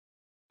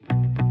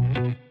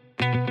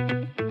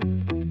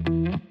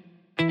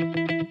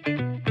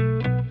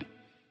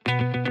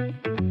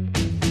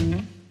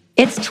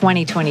It's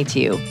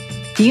 2022.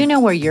 Do you know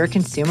where your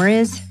consumer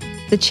is?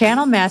 The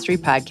Channel Mastery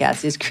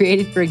Podcast is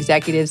created for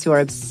executives who are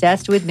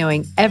obsessed with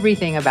knowing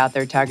everything about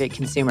their target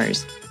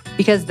consumers,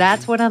 because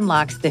that's what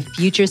unlocks the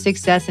future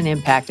success and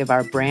impact of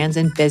our brands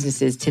and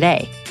businesses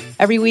today.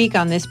 Every week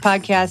on this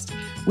podcast,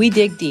 we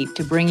dig deep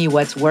to bring you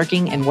what's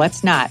working and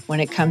what's not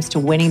when it comes to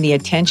winning the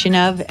attention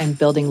of and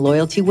building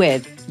loyalty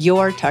with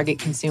your target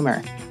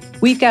consumer.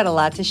 We've got a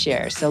lot to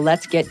share, so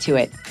let's get to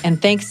it.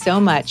 And thanks so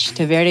much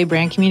to Verde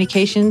Brand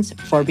Communications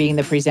for being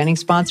the presenting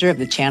sponsor of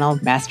the Channel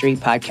Mastery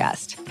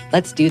Podcast.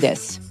 Let's do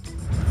this.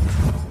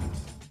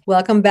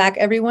 Welcome back,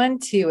 everyone,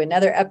 to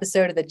another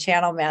episode of the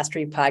Channel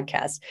Mastery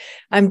Podcast.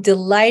 I'm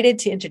delighted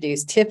to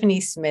introduce Tiffany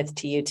Smith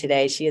to you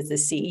today. She is the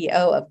CEO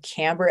of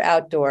Camber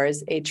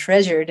Outdoors, a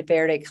treasured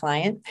Verde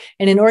client,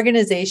 and an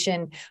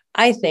organization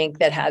I think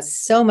that has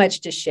so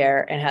much to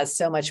share and has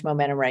so much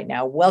momentum right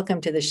now.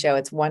 Welcome to the show.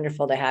 It's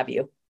wonderful to have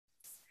you.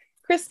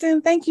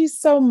 Kristen, thank you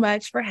so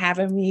much for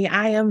having me.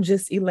 I am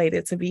just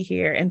elated to be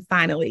here. And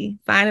finally,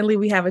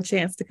 we have a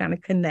chance to kind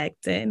of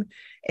connect and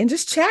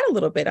just chat a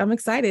little bit. I'm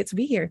excited to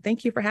be here.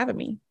 Thank you for having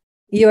me.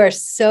 You are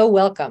so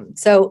welcome.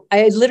 So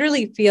I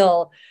literally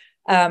feel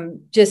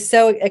just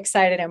so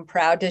excited and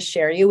proud to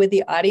share you with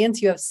the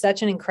audience. You have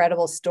such an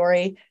incredible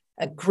story,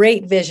 a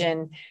great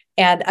vision.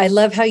 And I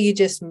love how you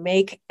just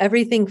make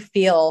everything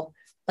feel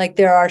like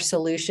there are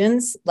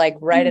solutions, like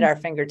right at our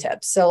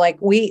fingertips. So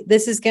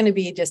this is going to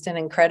be just an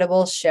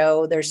incredible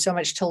show. There's so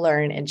much to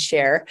learn and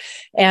share.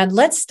 And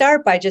let's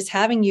start by just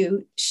having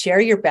you share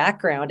your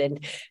background and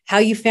how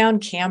you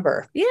found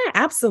Camber. Yeah,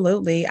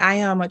 absolutely. I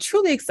am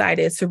truly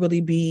excited to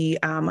really be,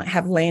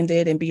 have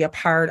landed and be a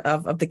part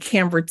of the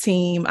Camber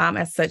team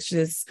at such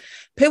this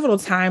pivotal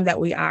time that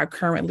we are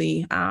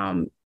currently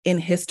in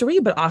history,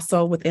 but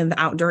also within the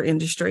outdoor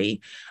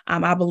industry.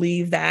 I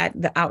believe that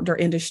the outdoor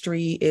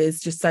industry is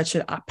just such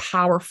a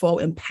powerful,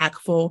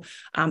 impactful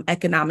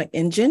economic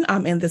engine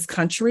in this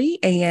country.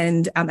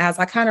 And as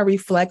I kind of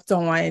reflect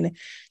on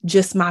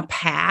just my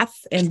path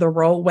and the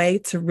roadway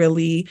to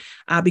really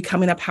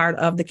becoming a part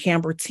of the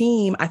Camber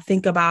team, I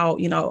think about,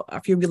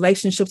 a few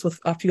relationships with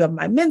a few of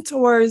my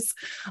mentors,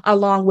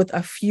 along with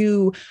a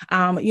few,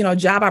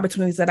 job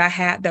opportunities that I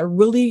had that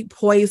really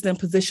poised and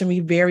positioned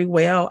me very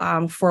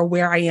well for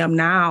where I am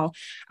now.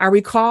 I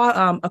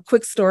recall a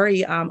quick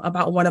story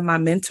about one of my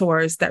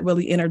mentors that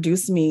really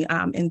introduced me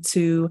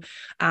into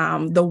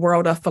the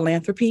world of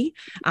philanthropy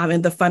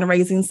in the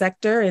fundraising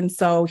sector. And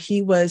so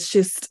he was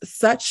just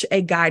such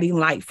a guiding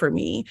light for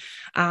me.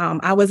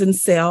 I was in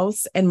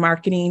sales and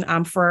marketing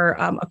for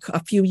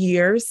a few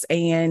years,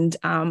 and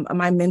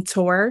my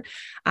mentor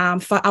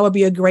thought I would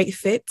be a great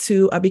fit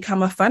to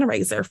become a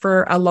fundraiser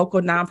for a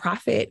local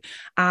nonprofit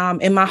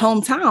in my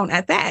hometown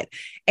at that.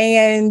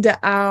 And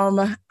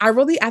I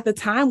really, at the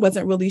time,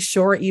 wasn't really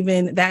sure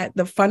even that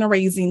the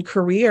fundraising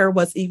career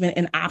was even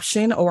an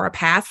option or a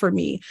path for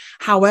me.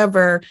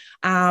 However,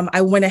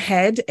 I went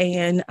ahead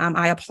and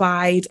I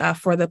applied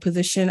for the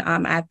position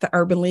at the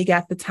Urban League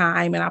at the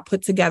time, and I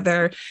put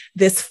together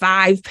this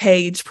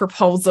 5-page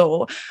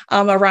proposal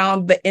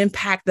around the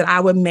impact that I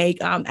would make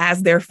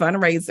as their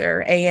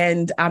fundraiser.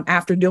 And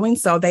after doing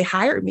so, they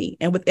hired me.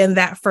 And within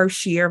that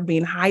first year of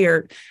being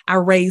hired, I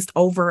raised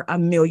over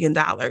 $1 million.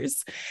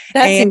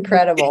 That's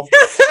incredible.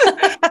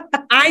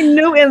 I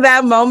knew in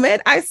that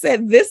moment, I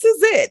said, this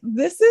is it.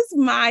 This is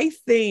my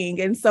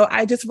thing. And so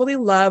I just really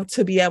love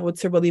to be able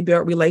to really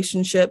build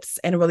relationships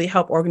and really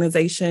help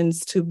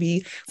organizations to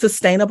be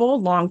sustainable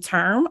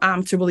long-term,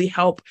 to really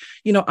help,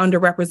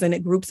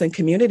 underrepresented groups and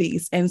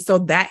communities. And so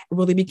that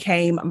really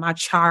became my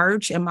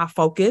charge and my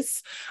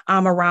focus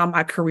around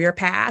my career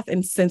path.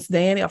 And since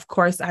then, of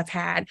course, I've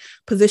had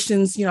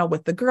positions,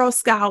 with the Girl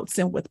Scouts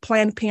and with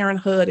Planned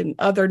Parenthood and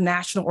other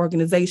national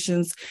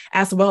organizations,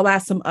 as well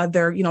as some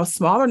other,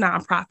 smaller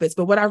nonprofits.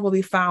 But what I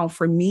really found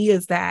for me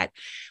is that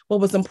what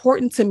was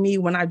important to me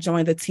when I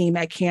joined the team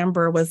at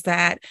Camber was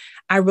that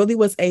I really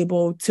was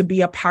able to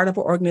be a part of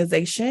an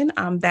organization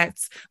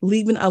that's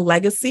leaving a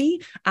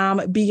legacy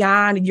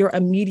beyond your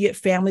immediate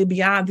family,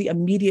 beyond the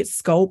immediate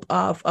scope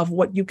of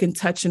what you can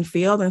touch and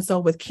feel. And so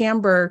with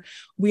Camber,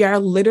 we are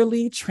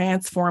literally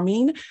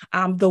transforming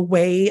the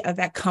way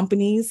that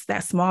companies,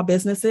 that small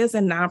businesses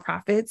and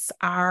nonprofits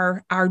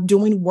are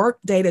doing work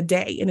day to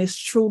day. And it's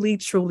truly,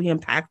 truly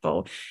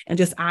impactful, and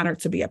just honored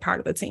to be a part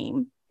of the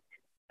team.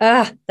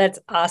 That's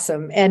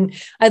awesome. And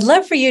I'd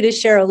love for you to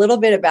share a little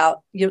bit about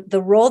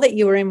the role that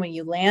you were in when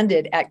you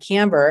landed at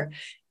Camber,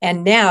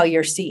 and now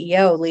you're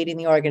CEO leading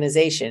the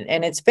organization.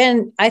 And it's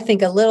been, I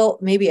think,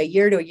 maybe a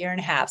year to a year and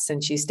a half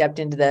since you stepped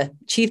into the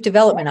Chief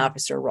Development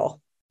Officer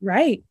role.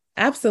 Right.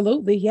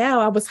 Absolutely. Yeah.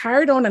 I was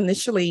hired on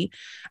initially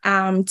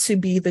to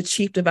be the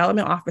chief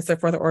development officer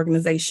for the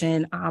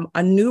organization,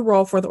 a new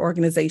role for the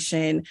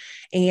organization.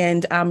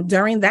 And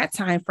during that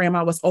time frame,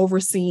 I was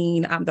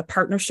overseeing the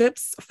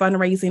partnerships,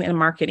 fundraising, and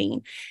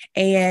marketing.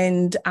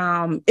 And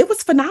it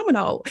was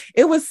phenomenal.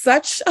 It was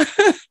such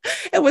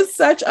it was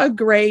such a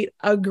great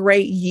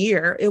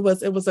year. It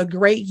was a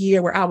great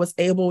year where I was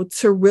able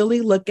to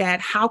really look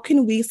at how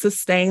can we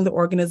sustain the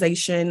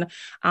organization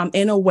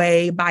in a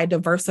way by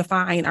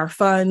diversifying our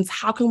funds.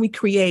 How can we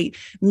create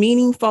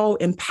meaningful,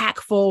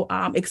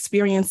 impactful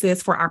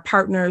experiences for our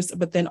partners,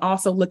 but then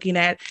also looking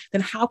at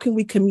then how can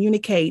we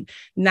communicate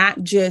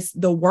not just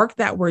the work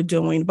that we're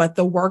doing, but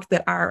the work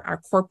that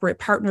our corporate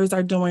partners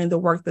are doing, the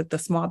work that the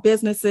small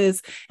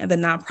businesses and the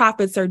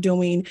nonprofits are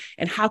doing,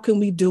 and how can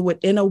we do it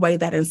in a way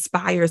that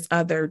inspires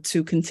others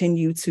to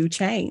continue to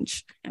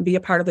change and be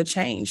a part of the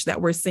change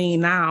that we're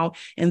seeing now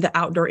in the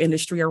outdoor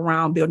industry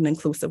around building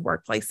inclusive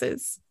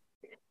workplaces.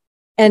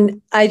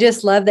 And I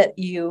just love that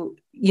you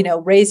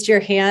raised your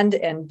hand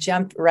and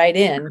jumped right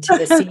into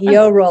the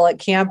CEO role at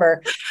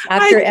Camber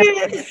after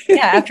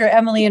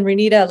Emily and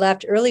Renita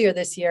left earlier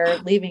this year,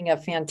 leaving a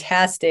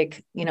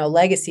fantastic,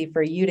 legacy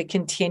for you to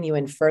continue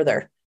and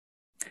further.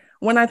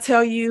 When I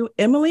tell you,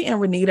 Emily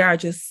and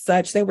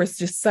Renita they were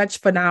just such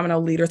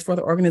phenomenal leaders for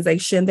the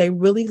organization. They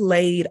really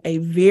laid a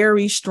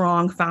very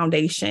strong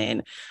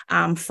foundation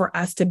for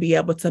us to be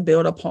able to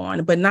build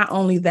upon. But not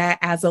only that,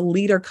 as a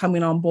leader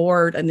coming on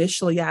board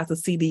initially as a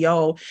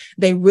CDO,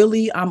 they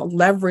really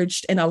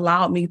leveraged and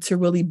allowed me to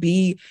really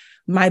be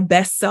my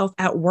best self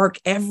at work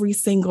every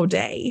single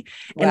day.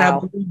 Wow. And I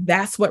believe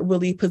that's what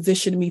really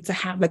positioned me to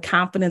have the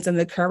confidence and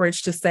the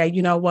courage to say,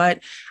 you know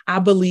what, I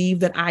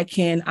believe that I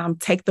can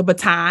take the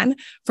baton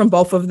from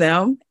both of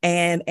them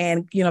and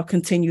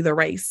continue the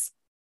race.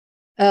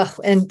 Oh,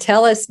 and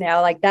tell us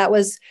now, that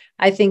was,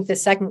 I think, the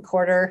second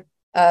quarter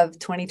of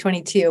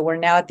 2022. We're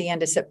now at the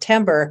end of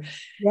September.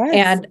 Yes.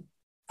 And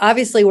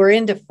obviously we're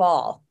into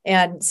fall.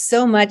 And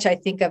so much, I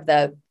think, of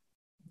the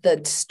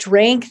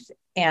strength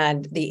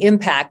and the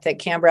impact that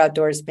Camber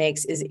Outdoors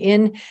makes is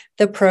in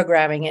the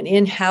programming and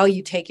in how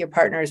you take your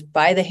partners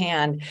by the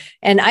hand.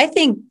 And I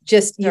think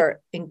just you're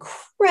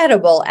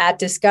incredible at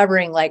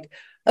discovering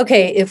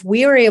okay, if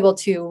we were able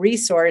to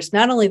resource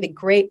not only the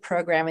great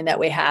programming that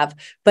we have,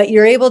 but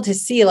you're able to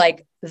see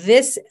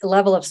this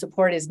level of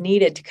support is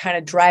needed to kind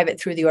of drive it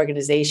through the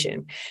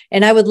organization.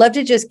 And I would love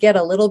to just get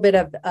a little bit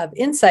of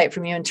insight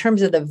from you in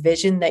terms of the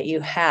vision that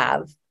you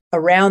have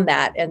around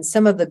that and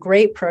some of the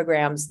great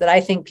programs that I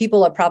think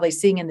people are probably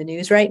seeing in the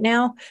news right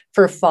now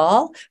for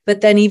fall, but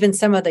then even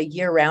some of the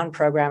year-round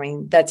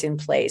programming that's in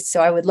place.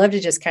 So I would love to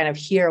just kind of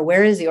hear,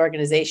 where is the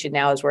organization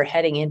now as we're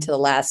heading into the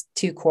last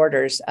 2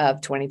 quarters of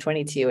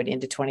 2022 and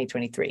into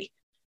 2023?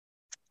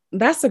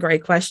 That's a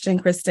great question,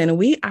 Kristen.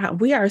 We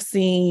are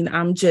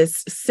seeing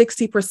just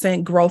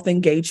 60% growth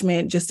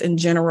engagement just in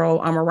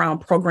general around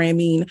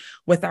programming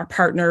with our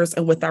partners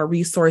and with our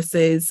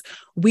resources.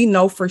 We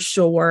know for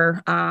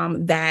sure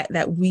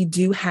that we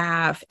do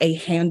have a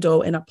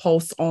handle and a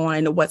pulse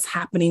on what's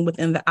happening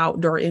within the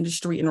outdoor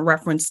industry in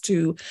reference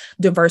to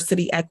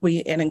diversity,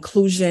 equity, and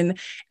inclusion.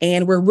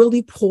 And we're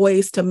really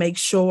poised to make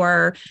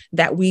sure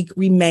that we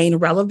remain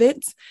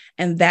relevant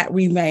and that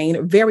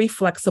remain very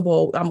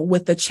flexible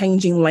with the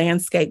changing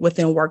landscape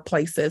within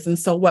workplaces. And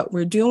so what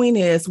we're doing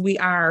is we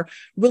are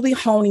really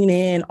honing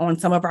in on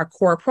some of our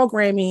core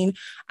programming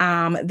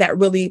that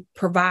really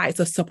provides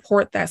the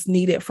support that's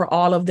needed for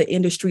all of the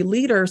industry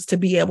leaders to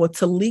be able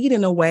to lead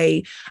in a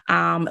way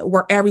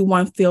where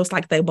everyone feels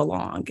like they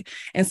belong.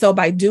 And so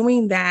by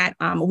doing that,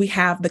 we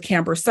have the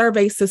Camber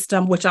survey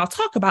system, which I'll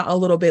talk about a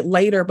little bit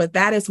later, but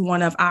that is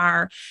one of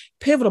our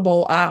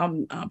pivotal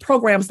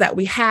programs that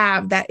we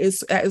have that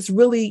is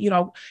really,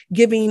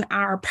 giving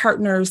our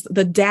partners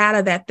the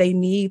data that they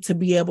need to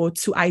be able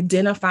to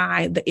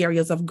identify the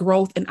areas of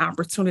growth and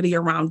opportunity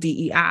around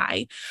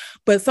DEI.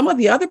 But some of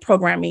the other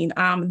programming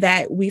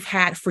that we've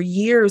had for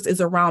years is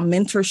around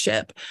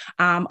mentorship.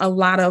 A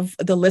lot of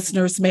the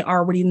listeners may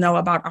already know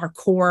about our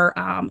core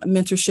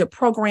mentorship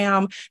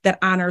program that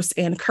honors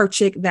Ann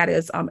Kirchick, that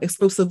is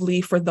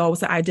exclusively for those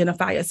that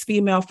identify as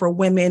female for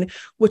women,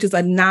 which is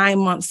a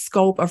 9-month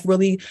scope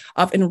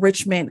of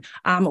enrichment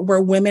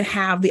where women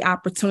have the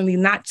opportunity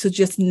not to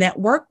just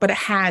network, but it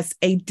has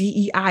a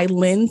DEI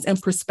lens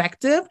and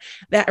perspective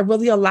that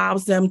really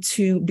allows them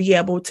to be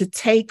able to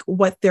take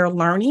what they're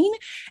learning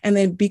and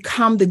then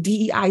become the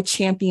DEI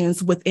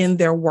champions within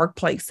their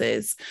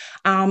workplaces.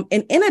 And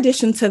in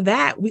addition to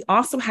that, we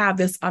also have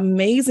this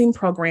amazing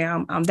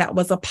program that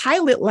was a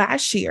pilot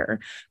last year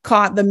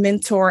called the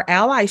Mentor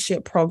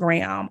Allyship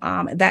Program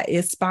that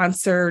is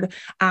sponsored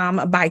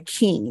by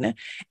Keen.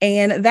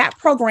 And that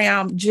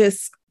program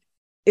just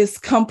is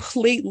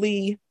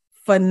completely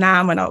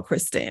phenomenal,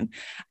 Kristen.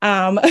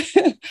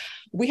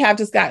 We have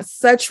just got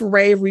such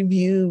rave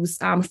reviews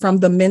from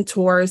the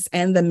mentors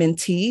and the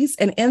mentees.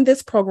 And in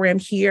this program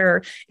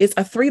here, it's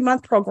a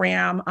 3-month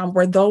program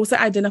where those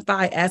that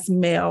identify as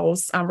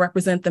males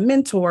represent the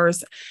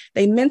mentors.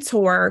 They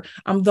mentor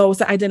those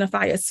that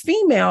identify as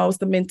females,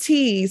 the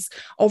mentees,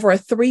 over a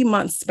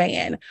 3-month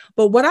span.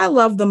 But what I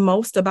love the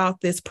most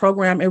about this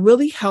program, it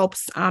really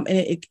helps and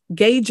it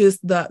gauges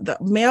the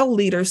male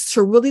leaders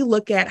to really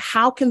look at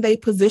how can they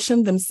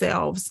position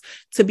themselves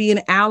to be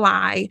an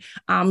ally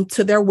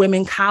to their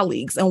women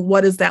colleagues, and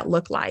what does that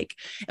look like?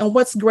 And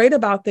what's great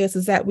about this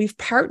is that we've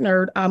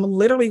partnered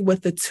literally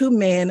with the 2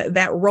 men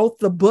that wrote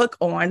the book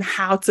on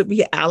how to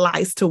be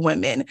allies to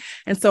women.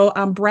 And so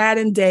Brad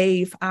and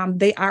Dave,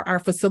 they are our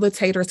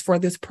facilitators for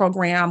this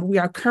program. We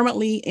are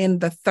currently in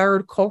the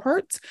 3rd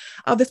cohort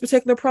of this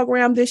particular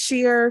program this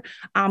year,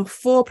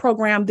 full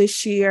program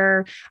this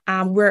year.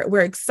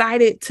 We're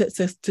excited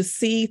to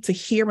see, to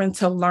hear, and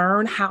to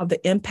learn how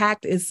the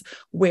impact is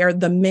where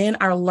the men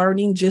are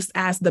learning just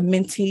as the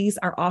mentees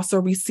are also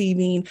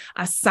receiving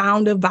a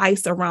sound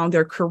advice around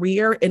their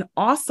career. And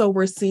also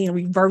we're seeing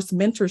reverse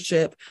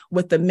mentorship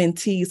with the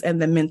mentees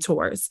and the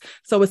mentors.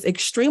 So it's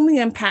extremely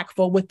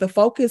impactful with the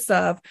focus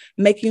of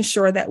making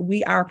sure that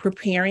we are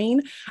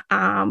preparing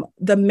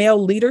the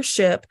male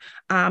leadership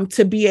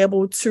to be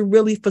able to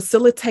really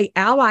facilitate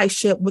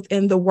allyship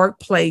within the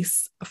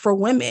workplace for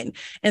women.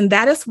 And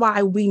that is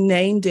why we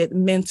named it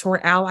Mentor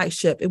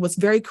Allyship. It was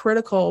very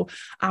critical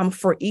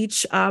for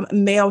each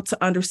male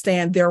to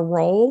understand their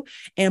role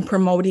in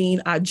promoting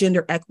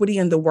gender equity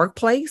in the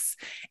workplace,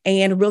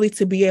 and really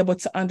to be able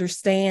to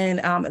understand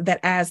that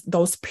as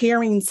those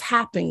pairings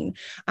happen,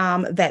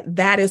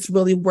 that is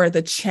really where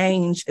the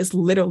change is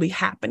literally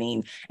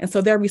happening. And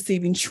so they're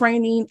receiving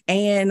training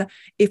and,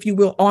 if you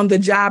will, on the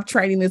job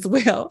training as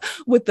well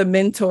with the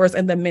mentors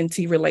and the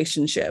mentee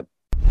relationship.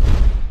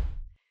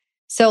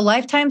 So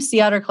Lifetime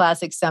Sea Otter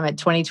Classic Summit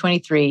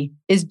 2023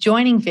 is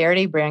joining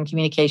Verde Brand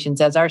Communications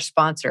as our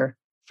sponsor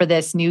for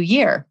this new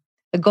year.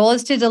 The goal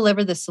is to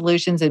deliver the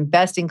solutions and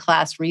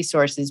best-in-class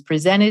resources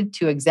presented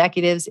to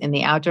executives in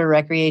the outdoor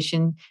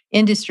recreation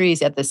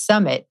industries at the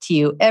summit to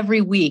you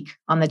every week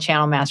on the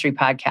Channel Mastery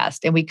podcast.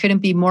 And we couldn't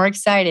be more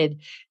excited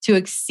to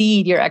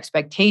exceed your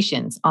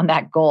expectations on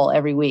that goal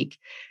every week.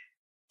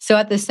 So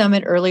at the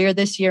summit earlier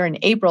this year in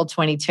April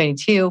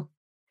 2022,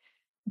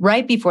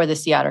 right before the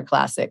Sea Otter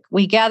Classic,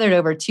 we gathered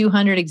over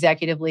 200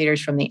 executive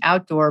leaders from the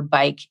outdoor,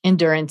 bike,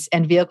 endurance,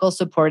 and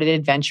vehicle-supported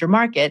adventure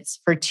markets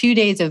for 2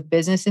 days of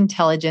business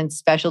intelligence,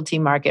 specialty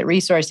market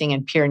resourcing,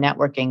 and peer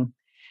networking.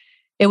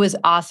 It was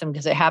awesome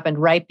because it happened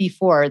right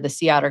before the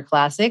Sea Otter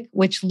Classic,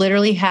 which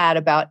literally had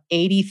about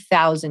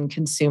 80,000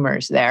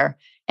 consumers there.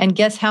 And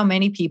guess how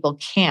many people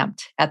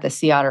camped at the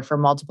Sea Otter for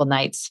multiple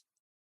nights?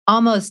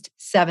 Almost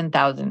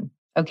 7,000.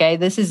 Okay,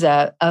 this is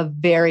a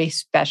very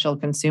special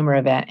consumer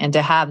event, and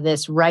to have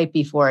this right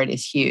before it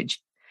is huge.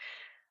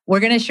 We're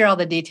going to share all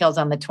the details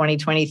on the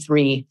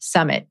 2023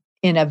 summit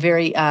in a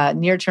very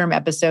near-term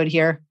episode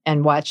here,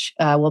 and watch.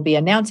 We'll be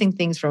announcing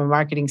things from a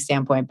marketing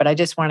standpoint, but I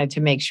just wanted to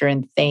make sure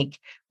and thank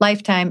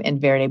Lifetime and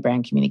Verde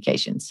Brand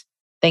Communications.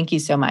 Thank you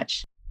so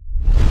much.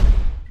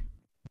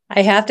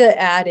 I have to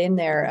add in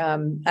there,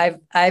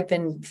 I've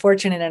been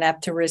fortunate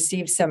enough to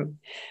receive some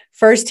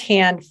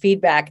firsthand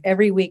feedback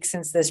every week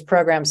since this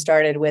program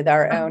started with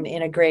our own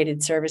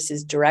integrated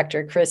services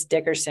director, Chris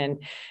Dickerson.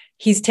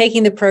 He's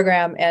taking the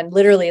program and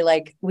literally,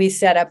 like, we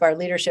set up our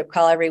leadership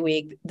call every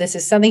week. This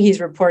is something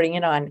he's reporting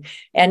in on,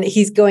 and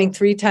he's going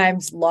 3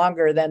 times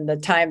longer than the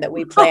time that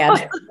we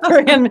planned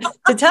for him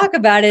to talk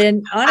about it.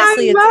 And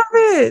honestly,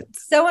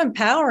 it's so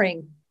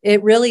empowering.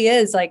 It really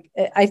is. Like,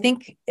 I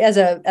think as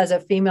a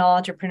female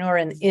entrepreneur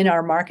in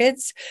our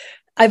markets,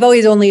 I've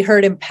always only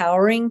heard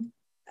empowering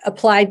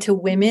applied to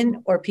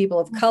women or people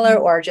of color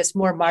or just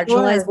more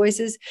marginalized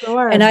voices.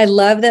 Sure. And I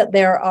love that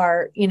there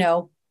are,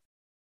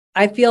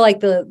 I feel like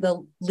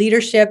the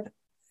leadership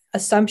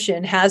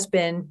assumption has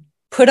been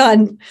put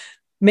on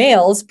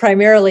males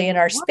primarily in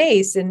our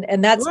space,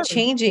 and that's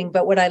changing.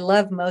 But what I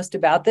love most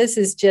about this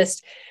is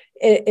just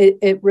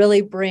it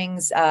really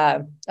brings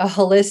a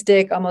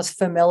holistic, almost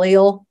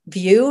familial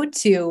view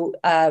to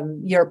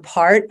you're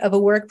part of a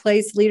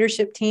workplace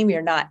leadership team.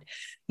 You're not,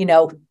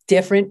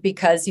 different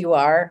because you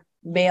are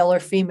male or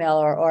female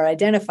or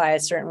identify a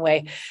certain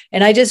way.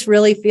 And I just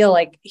really feel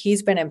like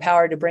he's been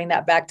empowered to bring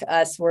that back to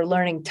us. We're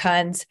learning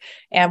tons,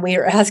 and we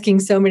are asking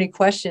so many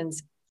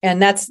questions.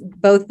 And that's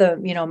both the,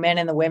 men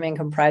and the women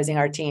comprising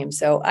our team.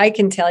 So I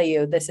can tell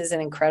you, this is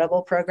an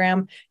incredible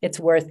program. It's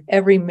worth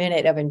every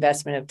minute of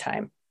investment of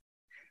time.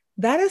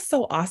 That is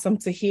so awesome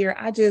to hear.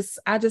 I just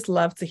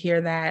love to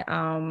hear that,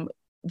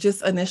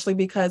 just initially,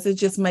 because it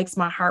just makes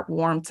my heart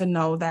warm to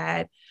know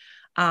that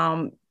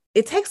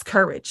it takes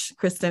courage,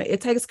 Kristen.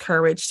 It takes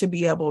courage to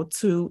be able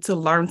to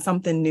learn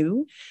something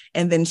new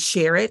and then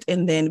share it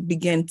and then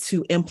begin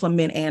to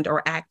implement and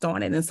or act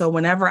on it. And so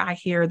whenever I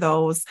hear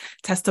those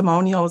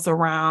testimonials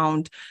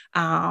around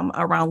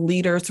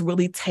leaders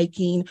really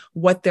taking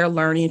what they're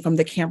learning from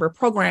the Canva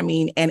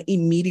programming and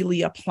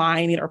immediately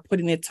applying it or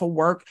putting it to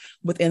work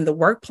within the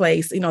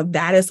workplace,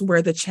 that is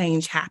where the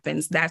change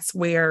happens. That's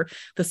where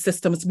the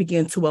systems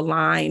begin to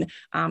align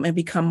and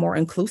become more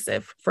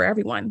inclusive for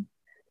everyone.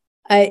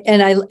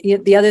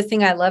 The other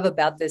thing I love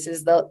about this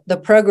is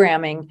the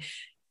programming.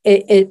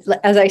 It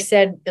as I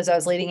said, as I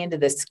was leading into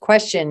this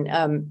question,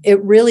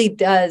 it really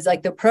does,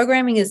 like, the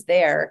programming is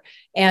there,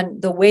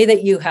 and the way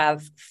that you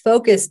have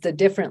focused the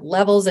different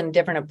levels and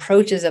different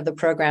approaches of the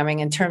programming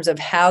in terms of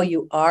how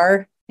you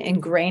are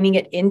ingraining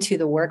it into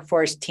the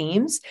workforce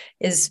teams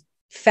is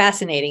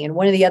fascinating. And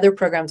one of the other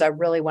programs I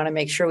really want to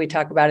make sure we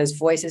talk about is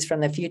Voices from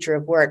the Future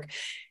of Work.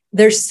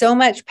 There's so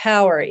much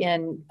power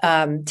in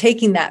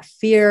taking that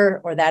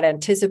fear or that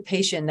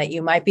anticipation that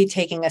you might be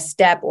taking a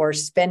step or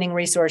spending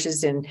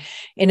resources in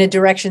a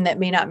direction that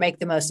may not make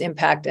the most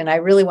impact. And I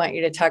really want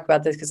you to talk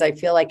about this because I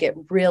feel like it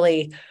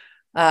really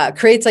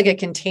creates like a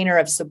container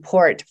of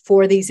support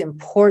for these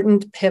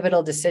important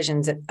pivotal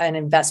decisions and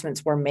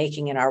investments we're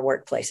making in our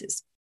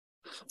workplaces.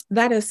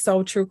 That is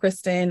so true,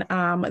 Kristen.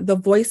 The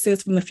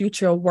Voices from the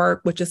Future of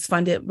Work, which is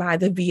funded by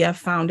the VF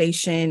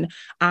Foundation,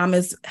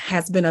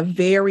 has been a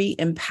very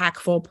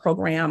impactful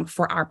program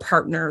for our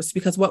partners,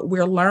 because what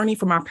we're learning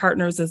from our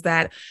partners is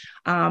that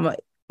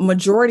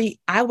majority,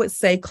 I would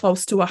say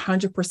close to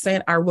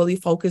 100%, are really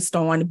focused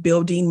on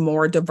building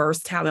more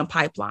diverse talent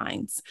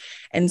pipelines.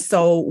 And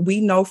so we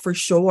know for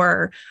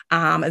sure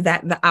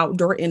that the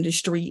outdoor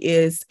industry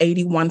is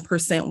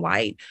 81%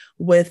 white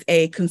with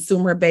a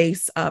consumer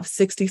base of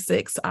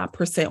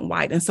 66%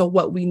 white. And so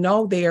what we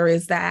know there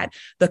is that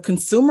the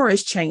consumer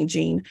is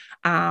changing.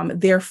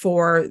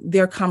 Therefore,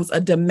 there comes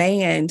a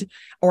demand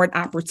or an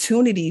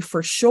opportunity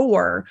for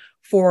sure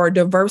for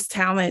diverse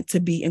talent to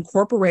be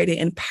incorporated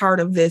in part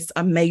of this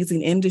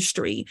amazing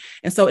industry.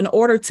 And so in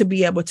order to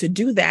be able to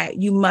do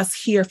that, you must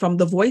hear from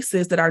the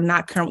voices that are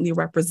not currently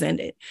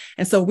represented.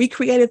 And so we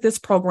created this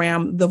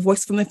program, the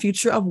Voice from the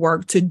Future of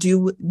Work, to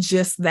do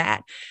just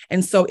that.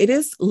 And so it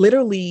is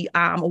literally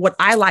what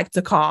I like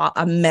to call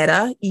a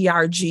meta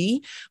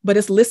ERG, but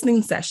it's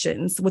listening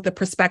sessions with the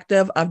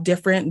perspective of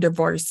different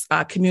diverse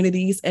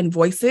communities and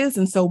voices.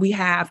 And so we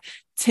have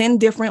 10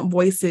 different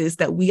voices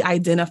that we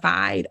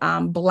identified,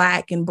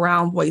 Black and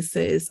Brown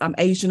voices,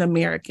 Asian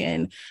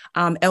American,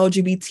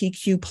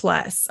 LGBTQ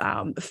plus,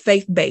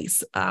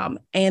 faith-based,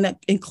 and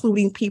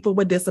including people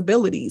with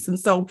disabilities. And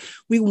so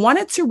we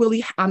wanted to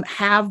really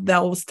have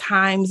those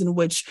times in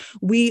which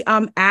we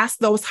ask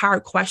those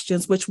hard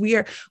questions, which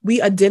we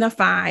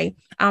identify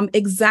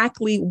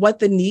exactly what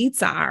the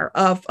needs are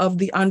of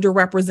the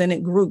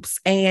underrepresented groups.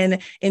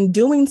 And in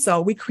doing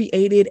so, we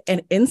created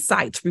an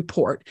insights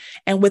report.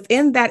 And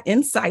within that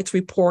insights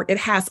report, it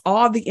has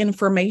all the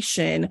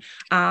information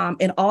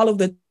and all of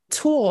the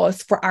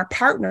tools for our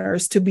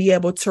partners to be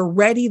able to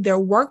ready their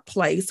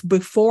workplace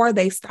before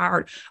they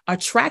start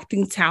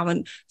attracting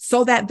talent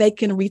so that they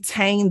can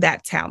retain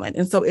that talent.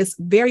 And so it's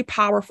very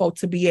powerful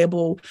to be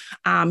able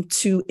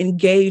to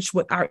engage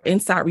with our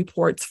insight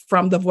reports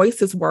from the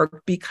Voices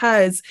work,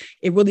 because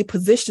it really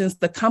positions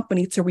the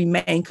company to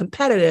remain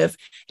competitive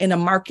in a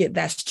market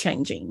that's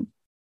changing.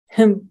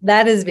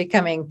 That is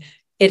becoming,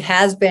 it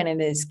has been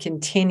and is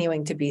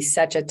continuing to be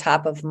such a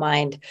top of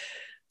mind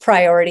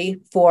priority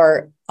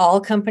for all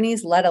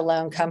companies, let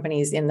alone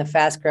companies in the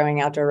fast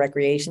growing outdoor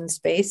recreation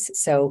space.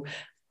 So,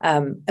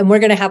 and we're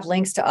going to have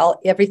links to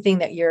everything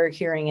that you're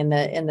hearing in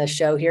the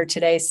show here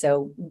today.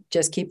 So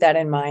just keep that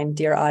in mind,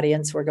 dear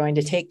audience. We're going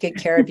to take good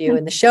care of you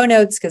in the show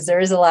notes because there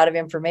is a lot of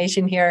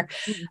information here.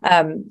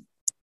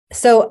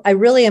 So I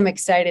really am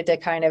excited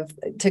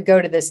to go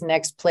to this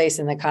next place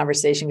in the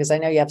conversation, because I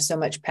know you have so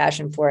much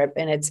passion for it,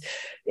 and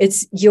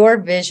it's your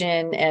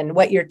vision and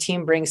what your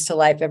team brings to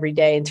life every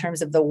day in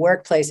terms of the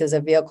workplace as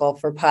a vehicle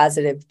for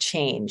positive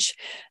change.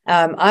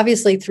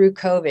 Obviously, through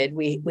COVID,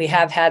 we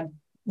have had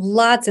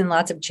lots and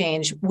lots of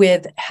change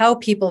with how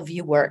people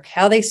view work,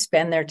 how they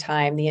spend their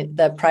time,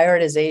 the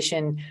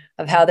prioritization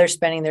of how they're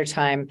spending their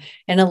time,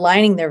 and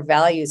aligning their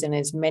values in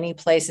as many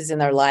places in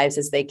their lives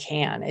as they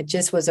can. It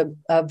just was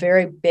a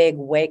very big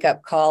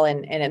wake-up call,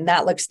 and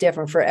that looks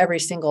different for every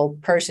single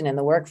person in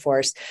the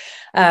workforce.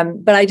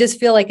 But I just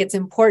feel like it's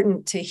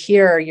important to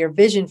hear your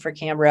vision for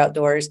Canva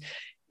Outdoors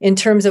in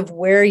terms of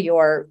where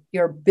you're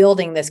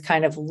building this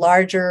kind of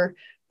larger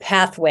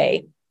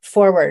pathway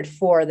forward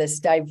for this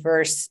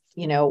diverse,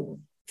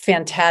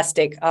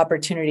 fantastic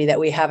opportunity that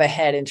we have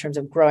ahead in terms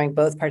of growing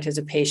both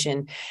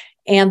participation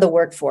and the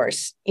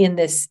workforce in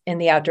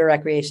the outdoor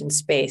recreation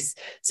space.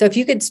 So if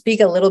you could speak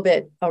a little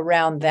bit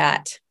around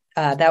that,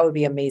 that would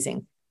be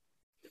amazing.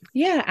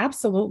 Yeah,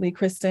 absolutely,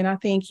 Kristen. I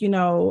think,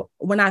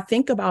 when I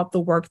think about the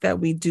work that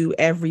we do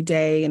every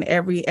day and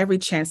every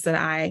chance that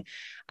I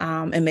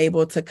am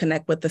able to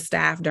connect with the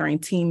staff during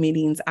team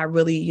meetings, I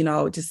really,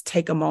 just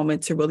take a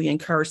moment to really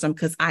encourage them,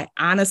 because I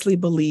honestly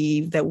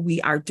believe that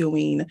we are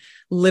doing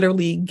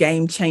literally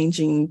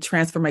game-changing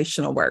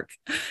transformational work.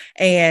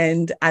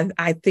 And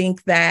I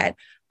think that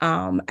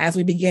as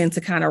we begin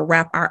to kind of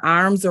wrap our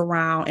arms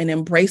around and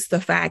embrace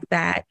the fact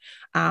that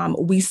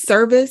we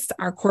service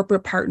our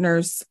corporate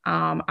partners,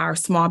 our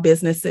small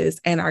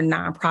businesses, and our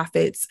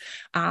nonprofits,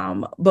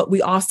 but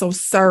we also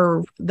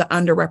serve the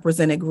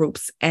underrepresented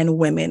groups and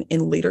women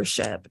in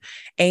leadership.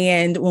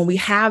 And when we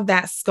have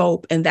that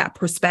scope and that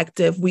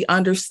perspective, we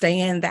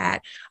understand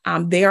that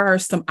there are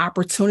some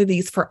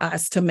opportunities for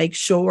us to make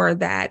sure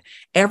that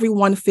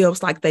everyone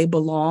feels like they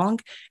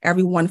belong,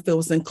 everyone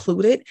feels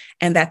included,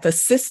 and that the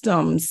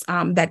systems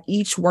that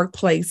each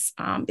workplace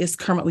is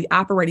currently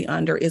operating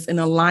under is in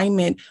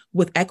alignment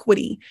with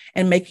equity,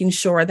 and making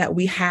sure that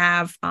we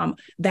have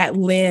that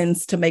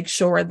lens to make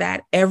sure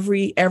that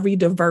every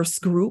diverse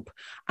group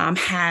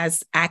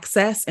has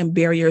access and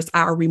barriers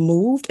are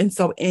removed. And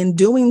so in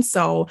doing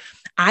so,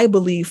 I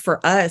believe for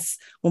us,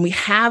 when we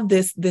have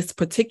this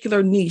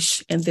particular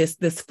niche and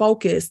this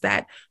focus,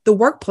 that the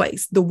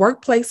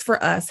workplace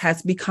for us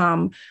has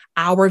become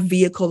our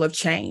vehicle of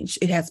change.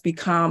 It has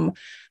become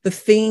the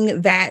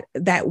thing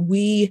that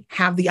we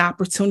have the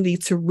opportunity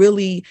to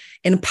really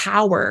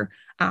empower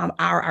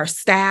our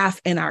staff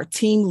and our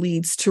team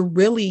leads to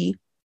really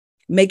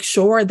make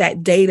sure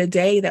that day to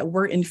day that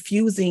we're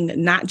infusing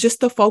not just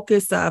the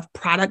focus of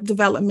product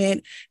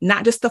development,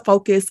 not just the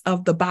focus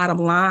of the bottom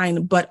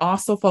line, but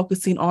also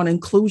focusing on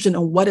inclusion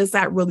and what does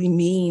that really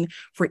mean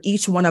for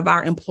each one of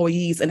our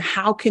employees, and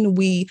how can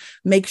we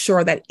make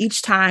sure that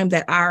each time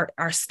that our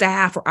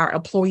staff or our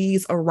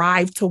employees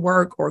arrive to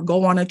work or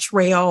go on a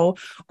trail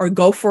or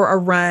go for a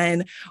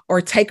run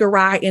or take a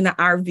ride in an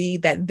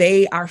RV, that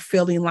they are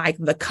feeling like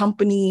the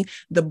company,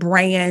 the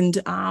brand,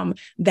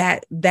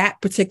 that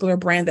particular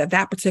brand,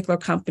 that particular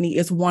company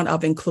is one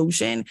of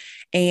inclusion.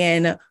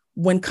 And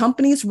when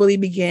companies really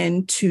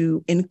begin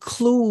to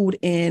include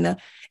in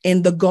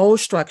the goal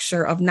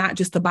structure of not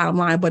just the bottom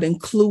line, but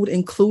include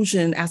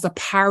inclusion as a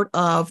part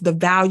of the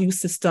value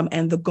system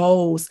and the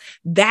goals,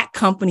 that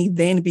company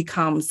then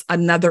becomes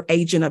another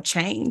agent of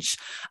change,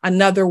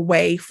 another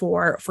way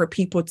for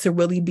people to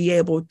really be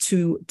able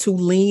to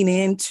lean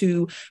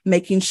into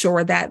making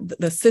sure that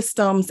the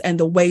systems and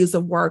the ways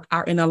of work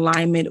are in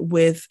alignment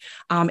with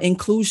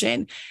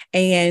inclusion.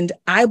 And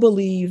I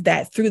believe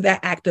that through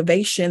that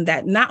activation,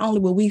 that not only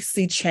will we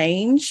see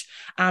change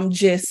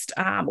just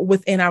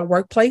within our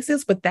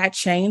workplaces, but that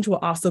change will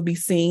also be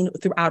seen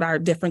throughout our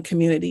different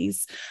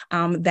communities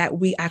that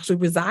we actually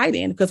reside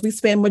in, because we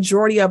spend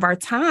majority of our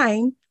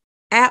time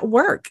at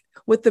work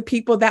with the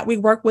people that we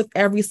work with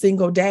every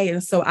single day.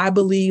 And so I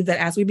believe that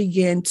as we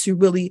begin to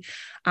really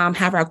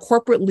have our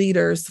corporate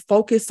leaders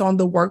focus on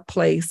the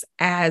workplace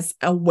as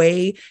a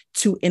way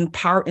to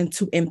impart and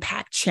to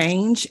impact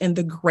change in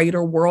the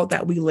greater world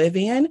that we live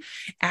in,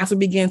 as we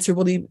begin to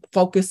really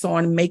focus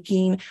on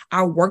making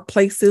our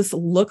workplaces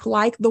look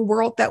like the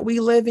world that we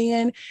live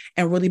in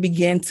and really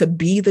begin to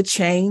be the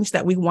change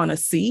that we want to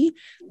see,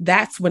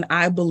 that's when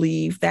I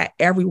believe that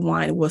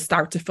everyone will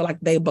start to feel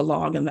like they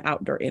belong in the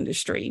outdoor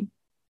industry.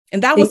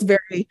 And that was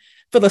very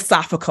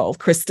philosophical,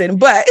 Kristen,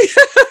 but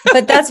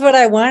but that's what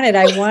I wanted.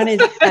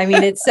 I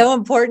mean, it's so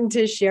important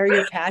to share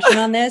your passion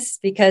on this,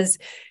 because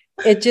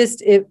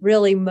it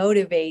really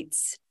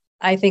motivates,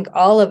 I think,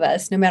 all of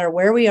us, no matter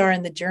where we are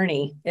in the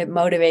journey. It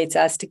motivates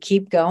us to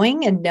keep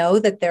going and know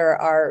that there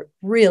are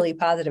really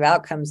positive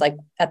outcomes, like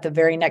at the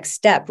very next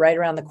step, right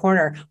around the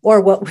corner,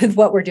 or with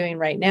what we're doing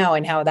right now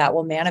and how that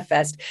will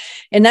manifest.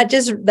 And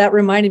that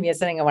reminded me of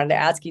something I wanted to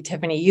ask you,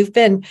 Tiffany. You've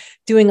been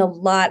doing a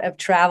lot of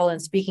travel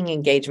and speaking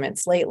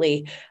engagements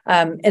lately.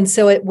 And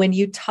so when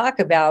you talk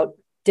about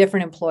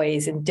different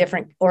employees in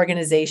different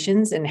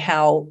organizations and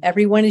how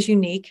everyone is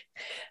unique,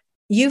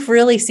 you've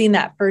really seen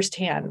that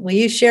firsthand. Will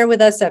you share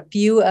with us a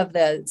few of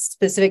the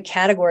specific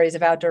categories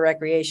of outdoor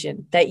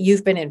recreation that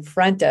you've been in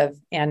front of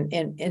and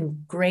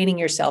ingraining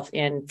yourself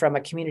in from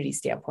a community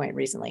standpoint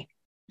recently?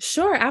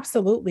 Sure,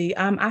 absolutely.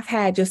 I've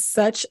had just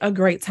such a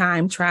great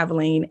time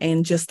traveling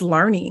and just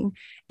learning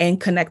and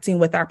connecting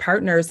with our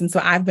partners. And so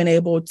I've been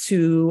able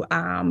to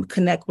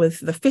connect with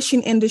the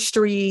fishing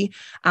industry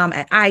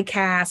at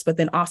ICAST, but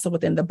then also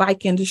within the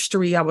bike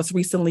industry. I was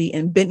recently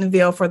in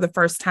Bentonville for the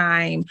first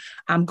time.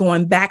 I'm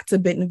going back to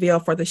Bentonville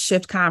for the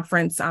Shift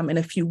conference in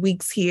a few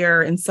weeks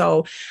here. And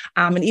so,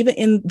 and even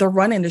in the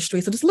run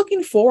industry. So just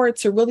looking forward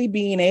to really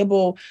being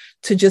able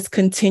to just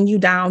continue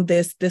down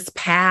this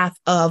path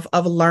of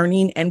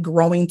learning and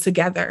growing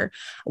together.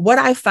 What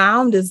I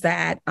found is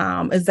that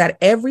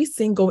every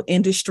single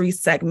industry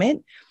segment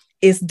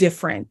is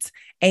different.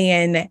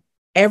 And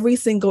every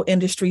single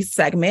industry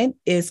segment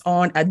is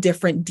on a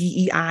different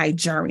DEI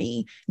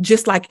journey,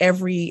 just like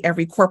every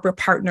corporate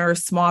partner,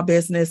 small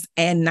business,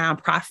 and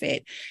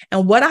nonprofit.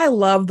 And what I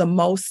love the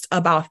most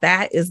about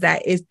that is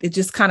that it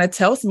just kind of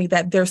tells me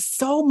that there's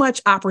so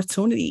much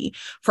opportunity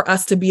for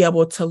us to be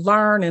able to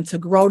learn and to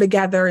grow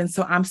together. And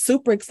so I'm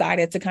super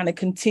excited to kind of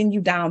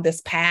continue down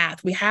this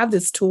path. We have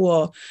this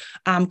tool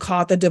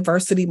called the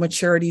Diversity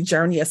Maturity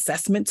Journey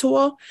Assessment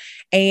Tool.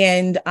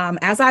 And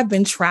as I've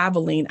been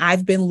traveling,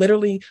 I've been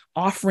literally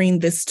offering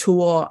this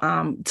tool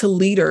to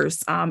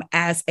leaders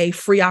as a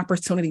free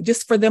opportunity,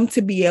 just for them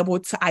to be able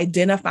to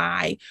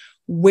identify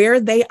where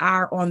they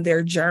are on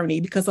their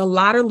journey, because a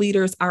lot of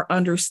leaders are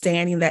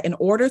understanding that in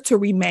order to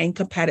remain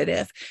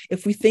competitive,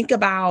 if we think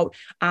about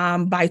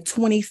by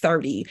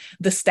 2030,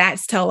 the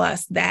stats tell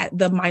us that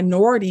the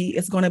minority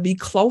is going to be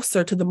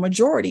closer to the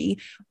majority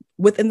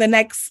within the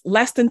next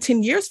less than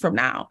 10 years from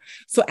now.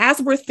 So as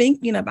we're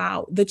thinking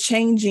about the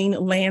changing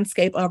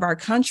landscape of our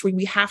country,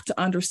 we have to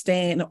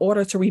understand, in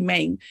order to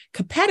remain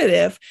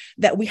competitive,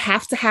 that we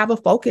have to have a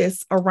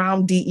focus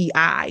around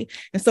DEI.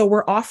 And so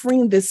we're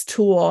offering this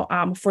tool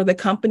for the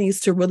companies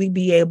to really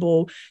be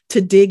able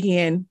to dig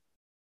in,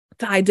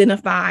 to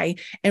identify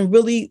and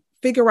really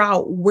figure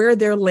out where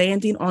they're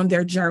landing on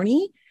their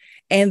journey.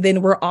 And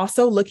then we're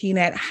also looking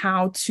at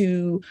how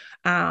to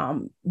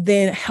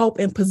then help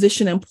and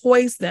position and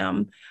poise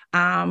them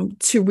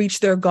to reach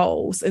their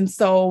goals. And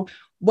so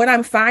what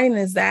I'm finding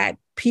is that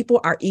people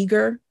are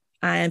eager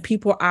and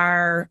people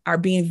are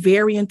being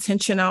very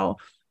intentional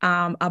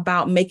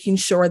about making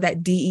sure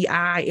that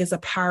DEI is a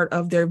part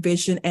of their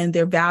vision and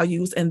their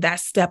values. And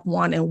that's step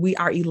one. And we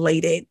are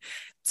elated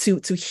to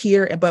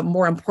hear, but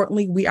more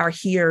importantly, we are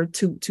here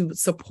to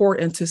support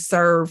and to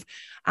serve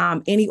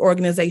any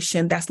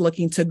organization that's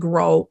looking to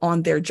grow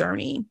on their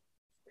journey.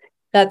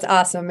 That's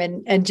awesome.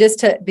 And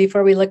just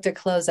before we look to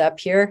close up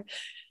here,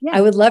 yeah,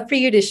 I would love for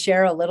you to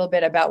share a little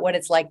bit about what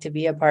it's like to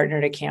be a partner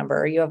to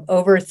Camber. You have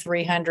over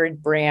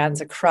 300 brands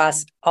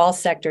across all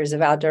sectors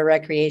of outdoor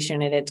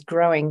recreation, and it's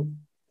growing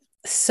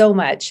so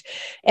much.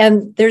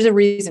 And there's a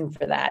reason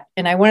for that.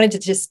 And I wanted to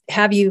just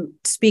have you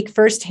speak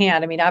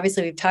firsthand. I mean,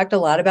 obviously, we've talked a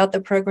lot about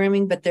the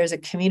programming, but there's a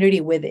community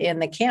within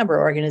the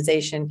Camber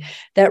organization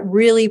that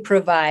really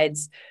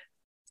provides,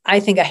 I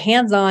think, a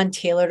hands-on,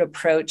 tailored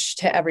approach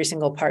to every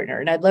single partner.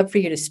 And I'd love for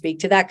you to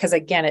speak to that, because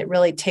again, it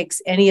really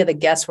takes any of the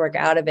guesswork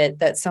out of it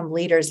that some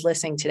leaders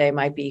listening today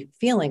might be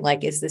feeling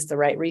like, is this the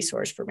right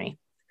resource for me?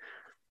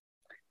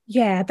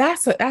 Yeah,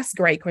 that's a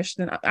great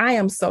question. I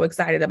am so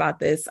excited about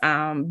this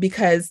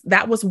because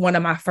that was one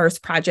of my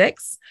first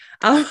projects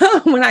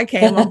when I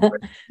came on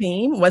board the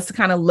team, was to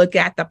kind of look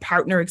at the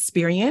partner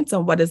experience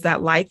and what is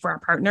that like for our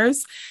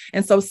partners.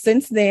 And so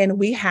since then,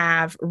 we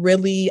have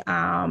really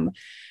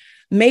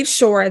made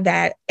sure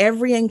that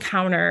every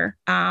encounter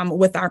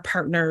with our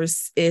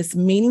partners is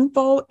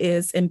meaningful,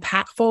 is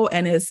impactful,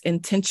 and is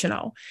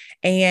intentional.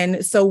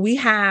 And so we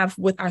have,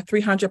 with our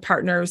 300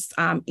 partners,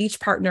 each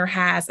partner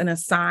has an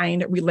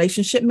assigned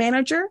relationship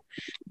manager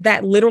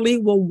that literally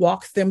will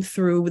walk them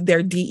through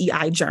their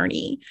DEI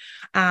journey.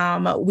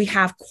 We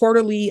have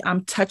quarterly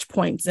touch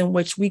points in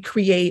which we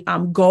create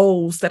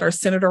goals that are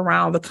centered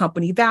around the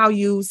company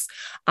values,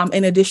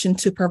 in addition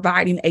to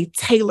providing a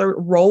tailored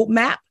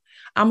roadmap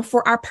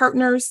for our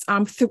partners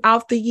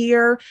throughout the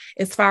year,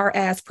 as far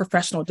as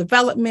professional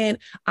development,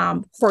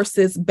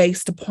 courses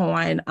based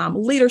upon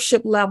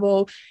leadership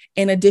level,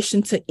 in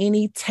addition to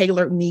any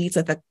tailored needs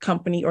that the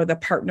company or the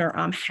partner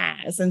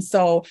has. And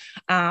so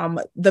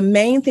the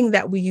main thing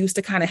that we use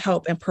to kind of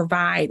help and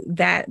provide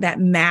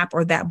that map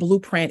or that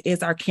blueprint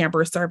is our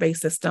Camber survey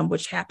system,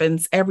 which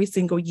happens every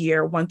single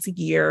year, once a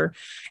year.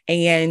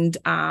 And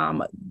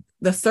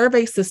the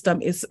survey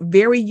system is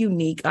very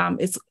unique.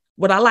 It's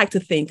what I like to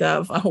think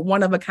of,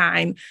 one of a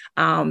kind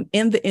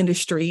in the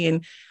industry.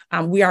 And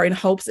we are in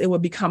hopes it will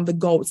become the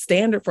gold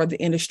standard for the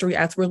industry,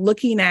 as we're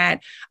looking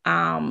at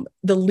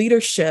the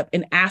leadership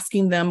and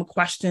asking them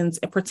questions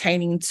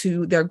pertaining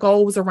to their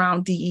goals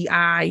around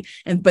DEI.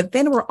 But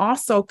then we're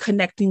also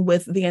connecting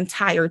with the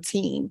entire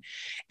team.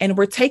 And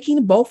we're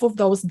taking both of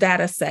those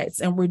data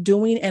sets and we're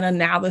doing an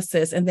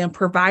analysis and then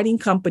providing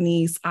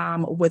companies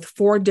with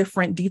 4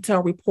 different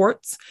detailed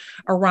reports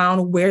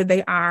around where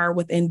they are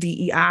within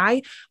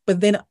DEI. But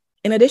then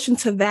in addition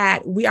to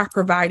that, we are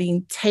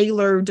providing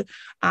tailored,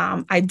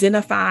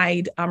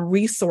 identified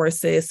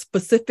resources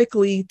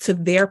specifically to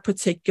their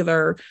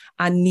particular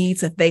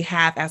needs that they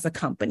have as a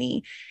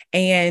company.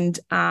 And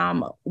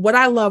what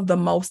I love the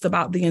most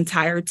about the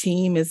entire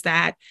team is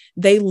that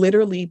they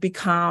literally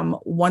become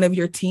one of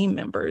your team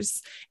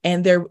members,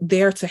 and they're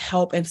there to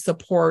help and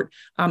support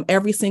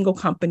every single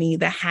company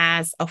that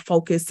has a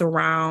focus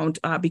around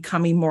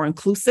becoming more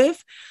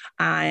inclusive.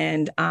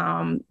 And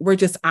we're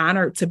just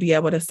honored to be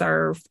able to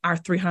serve our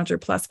 300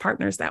 plus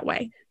partners that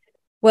way.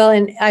 Well,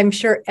 and I'm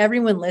sure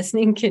everyone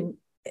listening can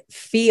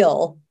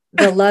feel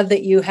the love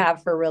that you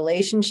have for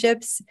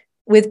relationships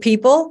with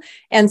people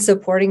and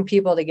supporting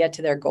people to get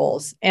to their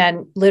goals.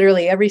 And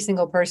literally every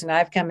single person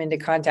I've come into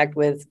contact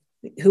with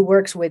who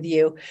works with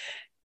you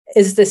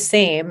is the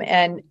same.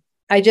 And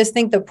I just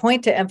think the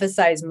point to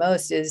emphasize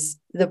most is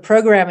the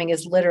programming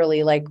is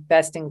literally like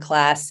best in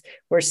class.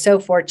 We're so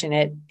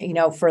fortunate,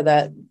 for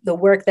the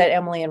work that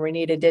Emily and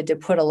Renita did to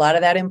put a lot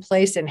of that in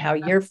place and how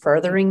you're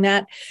furthering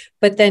that.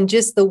 But then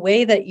just the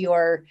way that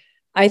you're,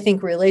 I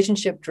think,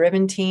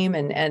 relationship-driven team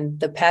and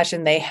the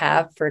passion they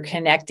have for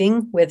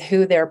connecting with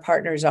who their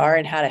partners are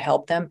and how to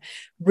help them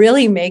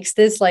really makes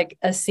this like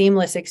a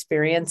seamless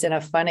experience and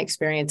a fun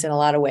experience in a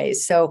lot of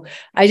ways. So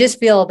I just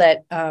feel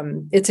that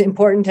it's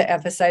important to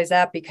emphasize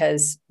that,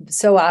 because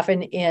so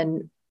often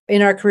in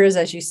our careers,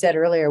 as you said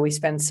earlier, we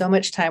spend so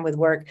much time with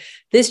work.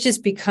 This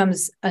just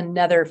becomes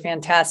another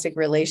fantastic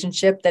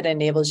relationship that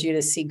enables you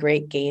to see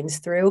great gains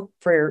through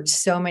for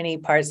so many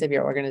parts of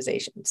your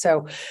organization.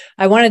 So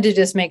I wanted to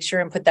just make sure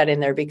and put that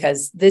in there,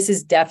 because this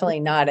is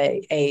definitely not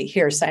a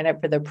here, sign up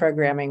for the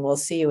programming, we'll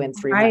see you in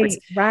 3 months.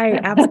 Right.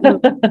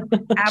 Absolutely.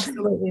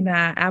 Absolutely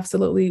not.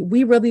 Absolutely.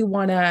 We really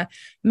want to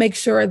make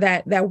sure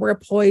that we're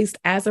poised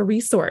as a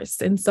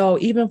resource. And so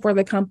even for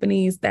the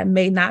companies that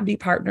may not be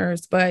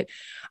partners, but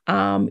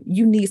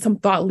you need some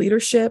thought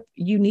leadership,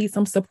 you need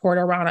some support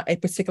around a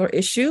particular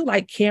issue,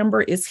 like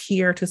Camber is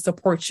here to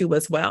support you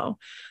as well.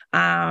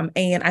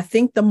 And I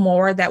think the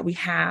more that we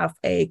have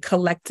a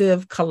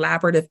collective,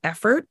 collaborative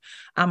effort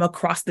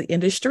across the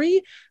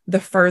industry, the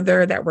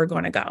further that we're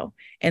going to go.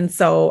 And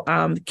so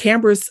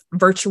Camber's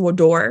virtual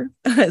door,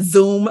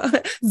 Zoom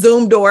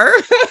door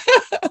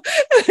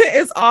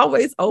is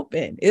always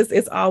open.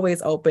 It's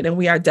always open. And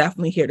we are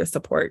definitely here to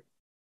support.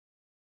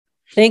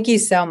 Thank you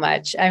so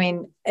much. I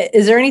mean,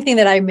 is there anything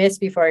that I missed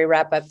before we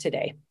wrap up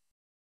today?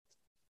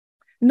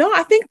 No,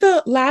 I think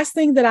the last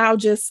thing that I'll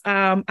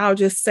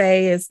just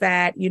say is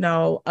that,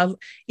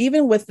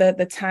 even with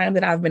the time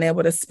that I've been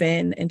able to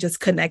spend and just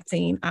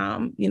connecting,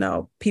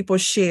 people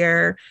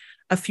share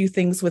a few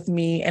things with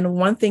me. And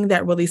one thing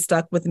that really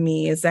stuck with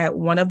me is that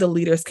one of the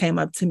leaders came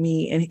up to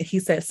me and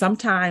he said,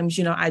 sometimes,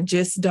 I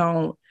just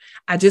don't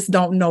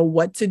know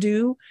what to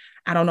do.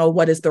 I don't know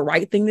what is the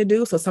right thing to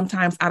do. So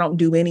sometimes I don't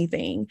do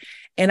anything.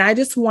 And I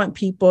just want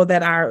people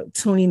that are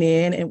tuning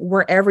in, and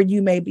wherever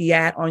you may be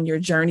at on your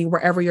journey,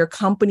 wherever your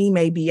company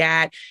may be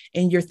at,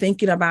 and you're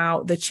thinking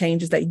about the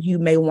changes that you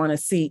may want to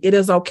see, it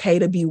is okay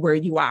to be where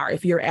you are.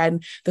 If you're at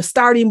the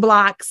starting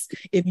blocks,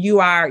 if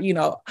you are,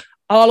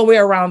 all the way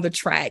around the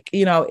track,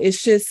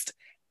 it's just,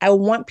 I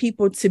want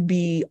people to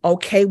be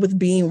okay with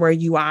being where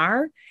you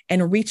are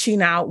and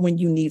reaching out when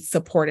you need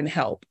support and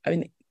help. I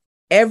mean,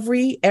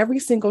 every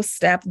single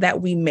step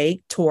that we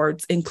make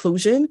towards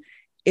inclusion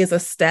is a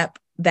step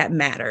that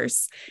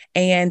matters.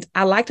 And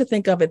I like to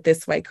think of it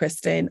this way,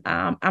 Kristen.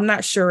 I'm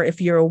not sure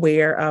if you're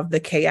aware of the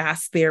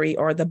chaos theory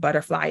or the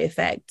butterfly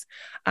effect,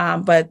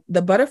 but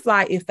the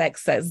butterfly effect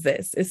says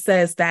this. It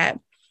says that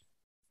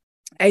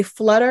a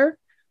flutter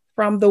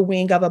from the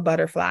wing of a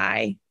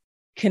butterfly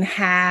can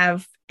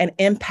have an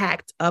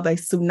impact of a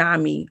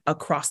tsunami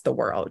across the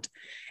world.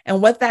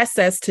 And what that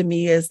says to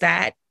me is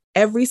that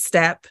every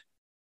step,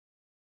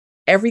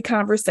 every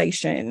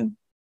conversation,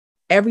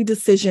 every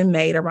decision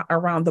made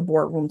around the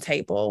boardroom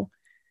table,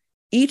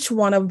 each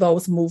one of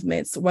those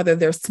movements, whether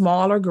they're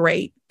small or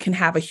great, can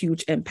have a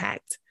huge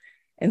impact.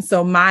 And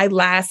so my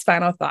last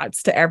final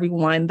thoughts to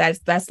everyone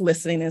that's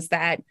listening is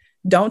that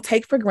don't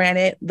take for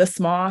granted the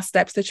small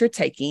steps that you're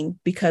taking,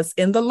 because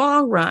in the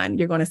long run,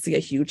 you're going to see a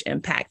huge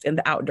impact in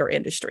the outdoor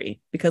industry,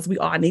 because we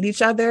all need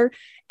each other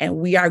and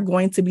we are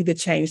going to be the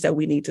change that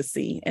we need to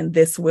see. And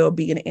this will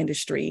be an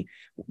industry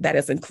that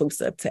is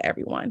inclusive to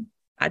everyone.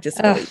 I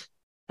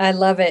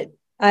love it.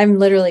 I'm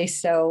literally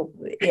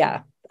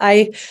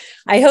I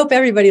hope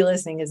everybody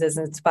listening is as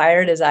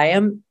inspired as I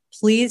am.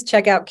 Please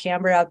check out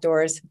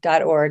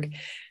camberoutdoors.org.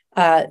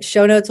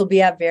 Show notes will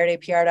be at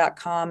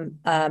verdepr.com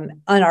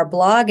on our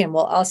blog, and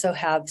we'll also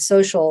have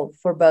social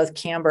for both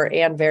Camber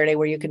and Verde,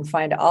 where you can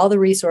find all the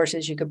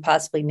resources you could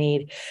possibly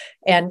need.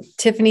 And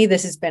Tiffany,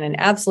 this has been an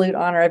absolute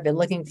honor. I've been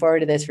looking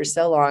forward to this for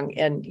so long,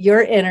 and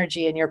your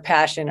energy and your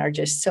passion are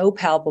just so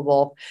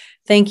palpable.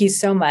 Thank you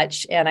so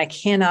much. And I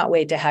cannot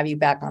wait to have you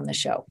back on the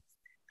show.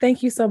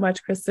 Thank you so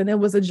much, Kristen. It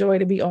was a joy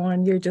to be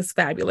on. You're just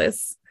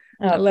fabulous.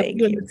 I love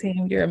you and the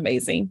team. You're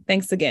amazing.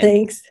 Thanks again.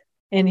 Thanks.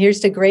 And here's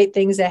to great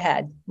things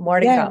ahead. More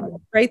to come.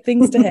 Great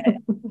things ahead.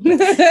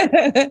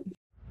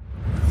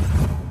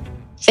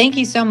 Thank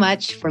you so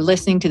much for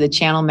listening to the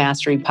Channel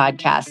Mastery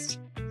Podcast.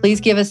 Please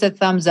give us a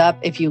thumbs up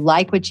if you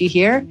like what you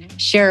hear,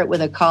 share it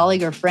with a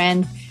colleague or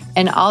friend,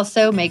 and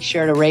also make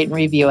sure to rate and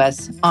review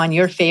us on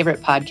your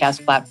favorite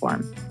podcast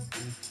platform.